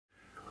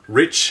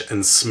Rich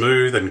and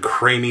smooth and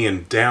creamy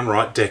and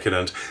downright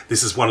decadent,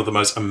 this is one of the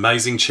most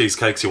amazing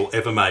cheesecakes you'll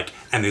ever make,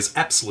 and there's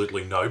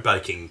absolutely no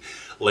baking.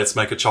 Let's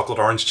make a chocolate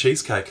orange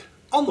cheesecake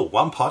on the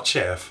One Pot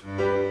Chef.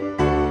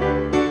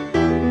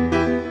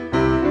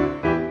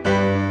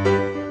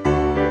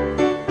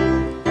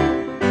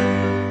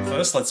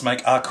 First, let's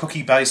make our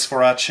cookie base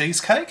for our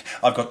cheesecake.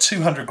 I've got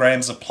 200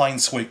 grams of plain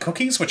sweet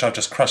cookies, which I've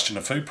just crushed in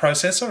a food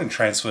processor and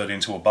transferred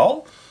into a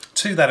bowl.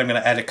 To that I'm going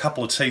to add a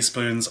couple of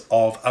teaspoons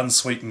of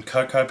unsweetened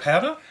cocoa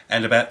powder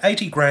and about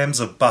 80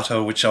 grams of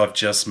butter, which I've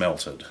just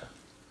melted.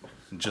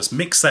 And just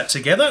mix that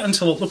together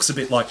until it looks a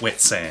bit like wet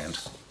sand.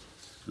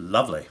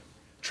 Lovely.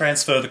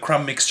 Transfer the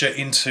crumb mixture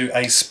into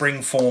a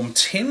springform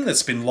tin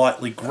that's been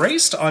lightly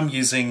greased. I'm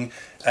using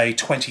a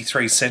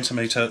 23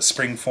 centimetre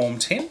springform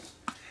tin.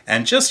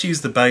 And just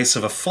use the base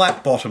of a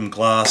flat bottom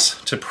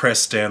glass to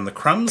press down the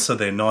crumbs so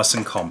they're nice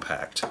and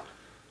compact.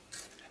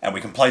 And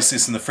we can place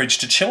this in the fridge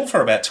to chill for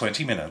about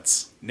 20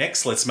 minutes.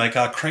 Next, let's make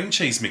our cream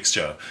cheese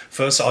mixture.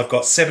 First, I've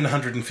got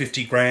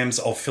 750 grams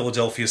of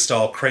Philadelphia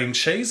style cream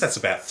cheese. That's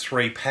about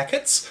 3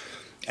 packets.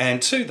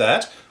 And to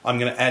that, I'm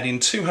going to add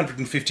in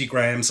 250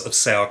 grams of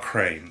sour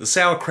cream. The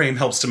sour cream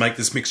helps to make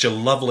this mixture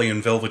lovely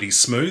and velvety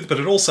smooth, but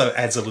it also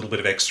adds a little bit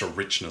of extra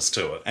richness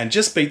to it. And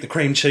just beat the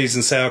cream cheese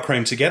and sour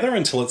cream together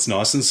until it's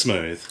nice and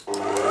smooth.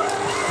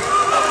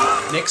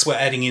 Next, we're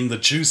adding in the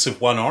juice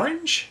of 1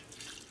 orange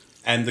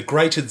and the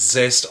grated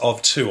zest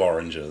of 2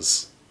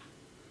 oranges.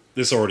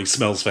 This already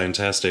smells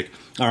fantastic.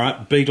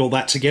 Alright, beat all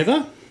that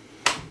together.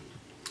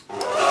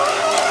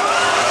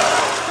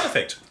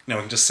 Perfect. Now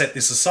we can just set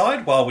this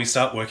aside while we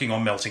start working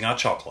on melting our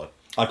chocolate.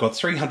 I've got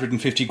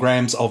 350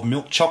 grams of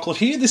milk chocolate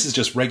here. This is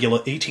just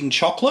regular eating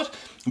chocolate.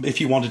 If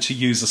you wanted to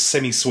use a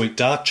semi-sweet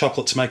dark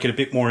chocolate to make it a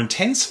bit more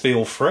intense,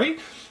 feel free.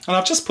 And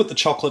I've just put the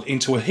chocolate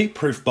into a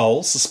heat-proof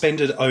bowl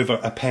suspended over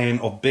a pan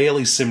of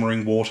barely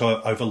simmering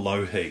water over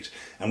low heat.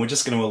 And we're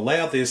just going to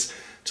allow this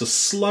to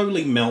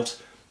slowly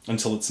melt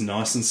until it's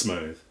nice and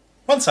smooth.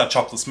 Once our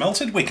chocolate's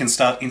melted, we can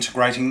start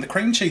integrating the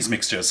cream cheese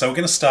mixture. So we're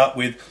going to start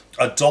with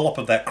a dollop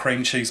of that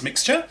cream cheese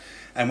mixture,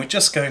 and we're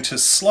just going to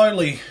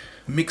slowly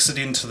mix it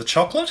into the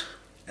chocolate.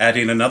 Add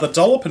in another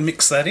dollop and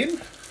mix that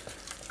in.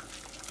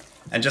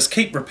 And just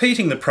keep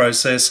repeating the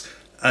process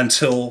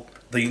until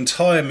the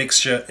entire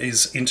mixture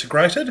is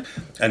integrated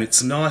and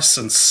it's nice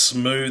and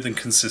smooth and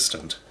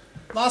consistent.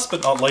 Last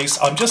but not least,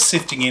 I'm just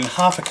sifting in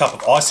half a cup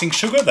of icing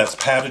sugar. That's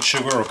powdered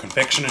sugar or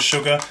confectioner's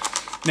sugar.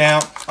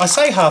 Now, I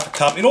say half a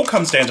cup, it all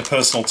comes down to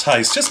personal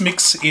taste. Just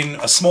mix in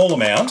a small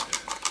amount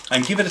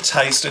and give it a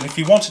taste, and if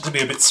you want it to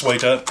be a bit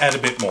sweeter, add a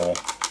bit more.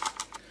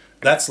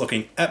 That's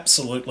looking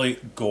absolutely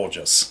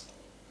gorgeous.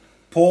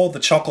 Pour the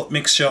chocolate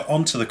mixture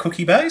onto the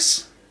cookie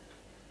base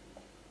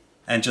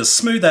and just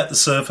smooth out the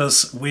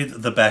surface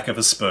with the back of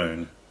a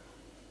spoon.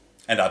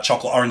 And our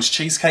chocolate orange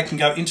cheesecake can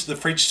go into the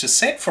fridge to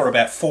set for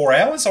about 4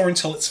 hours or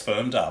until it's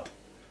firmed up.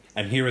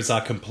 And here is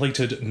our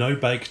completed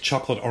no-bake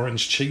chocolate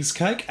orange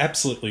cheesecake.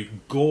 Absolutely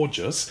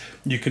gorgeous.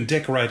 You can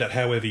decorate it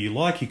however you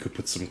like. You could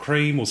put some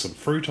cream or some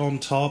fruit on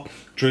top,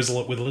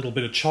 drizzle it with a little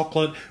bit of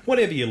chocolate,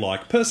 whatever you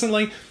like.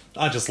 Personally,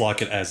 I just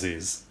like it as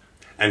is.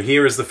 And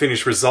here is the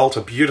finished result,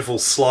 a beautiful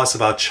slice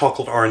of our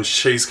chocolate orange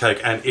cheesecake,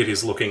 and it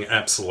is looking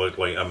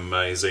absolutely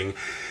amazing.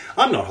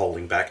 I'm not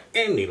holding back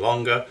any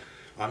longer.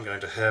 I'm going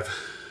to have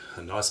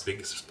a nice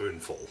big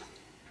spoonful.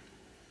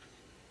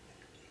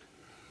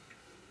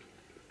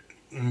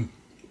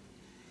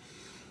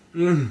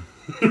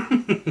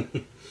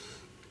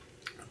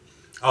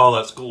 Oh,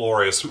 that's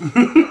glorious.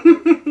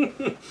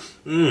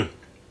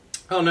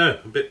 Oh no,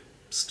 a bit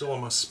still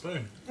on my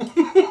spoon.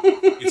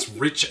 It's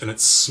rich and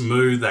it's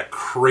smooth. That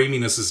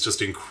creaminess is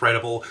just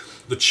incredible.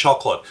 The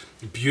chocolate,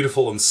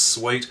 beautiful and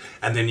sweet,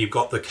 and then you've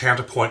got the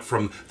counterpoint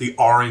from the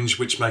orange,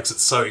 which makes it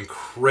so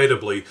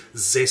incredibly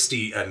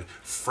zesty and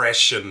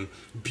fresh, and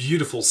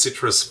beautiful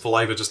citrus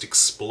flavour just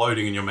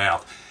exploding in your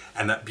mouth.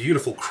 And that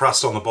beautiful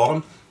crust on the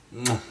bottom.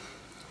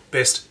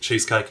 Best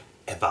cheesecake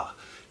ever.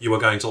 You are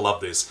going to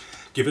love this.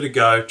 Give it a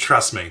go.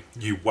 Trust me,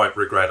 you won't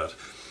regret it.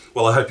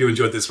 Well, I hope you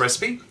enjoyed this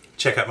recipe.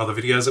 Check out my other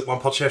videos at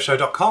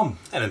OnePotChefShow.com.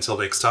 And until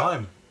next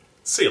time,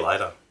 see you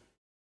later.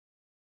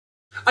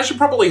 I should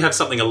probably have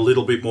something a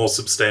little bit more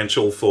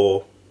substantial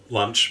for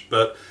lunch,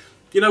 but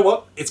you know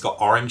what? It's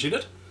got orange in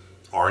it.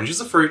 Orange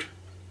is a fruit.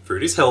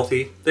 Fruit is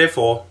healthy.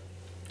 Therefore,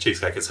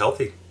 cheesecake is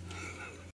healthy.